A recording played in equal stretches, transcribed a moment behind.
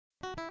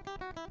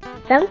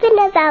Something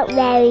about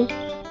Mary.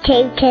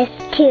 Totus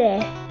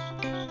Tuus.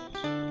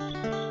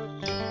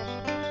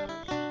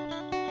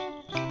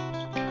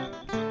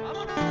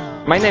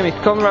 My name is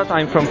Konrad,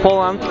 I'm from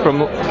Poland,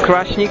 from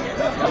Kraśnik,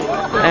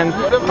 and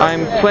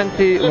I'm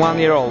 21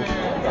 years old.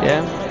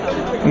 Yeah?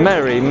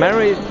 Mary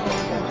is...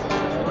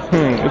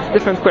 it's a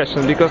different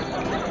question, because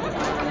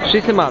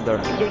she's a mother.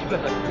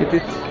 It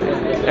is,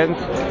 and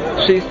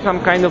she's some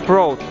kind of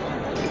road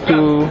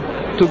to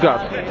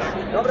God.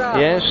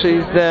 Yeah,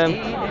 she's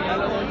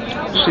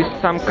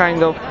some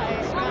kind of...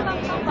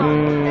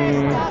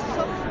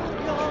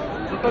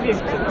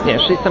 yeah,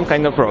 she's some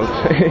kind of road.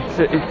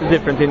 It's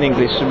different in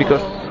English,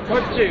 because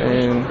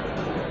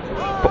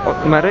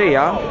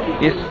Maryja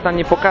jest w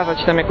stanie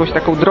pokazać nam jakąś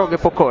taką drogę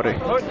pokory.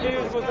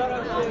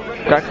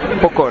 Tak?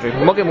 Pokory.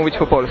 Mogę mówić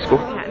po polsku?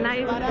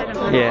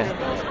 Nie.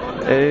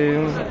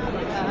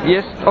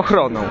 Jest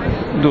ochroną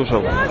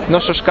dużą.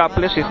 Noszę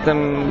szkaplerz,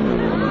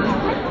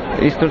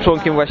 jestem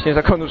członkiem właśnie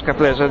zakonu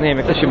szkaplerza, nie wiem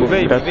jak to się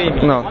mówi teraz.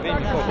 No,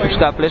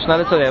 szkaplerz, no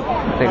ale co ja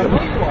tego.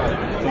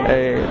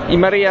 I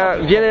Maryja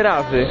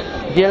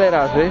wiele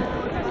razy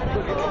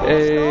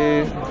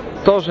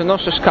to, że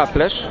noszę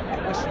szkaplerz,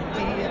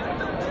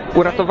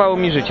 uratowało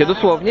mi życie,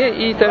 dosłownie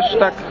i też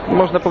tak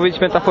można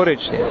powiedzieć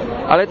metaforycznie,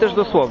 ale też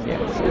dosłownie.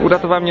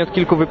 Uratowała mnie od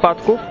kilku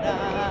wypadków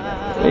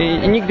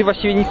i nigdy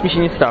właściwie nic mi się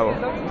nie stało.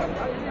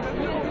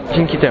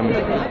 Dzięki temu.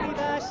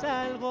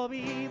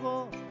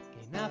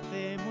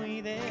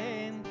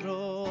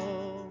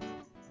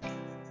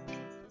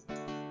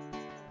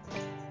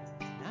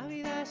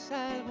 Navidad es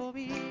algo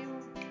vivo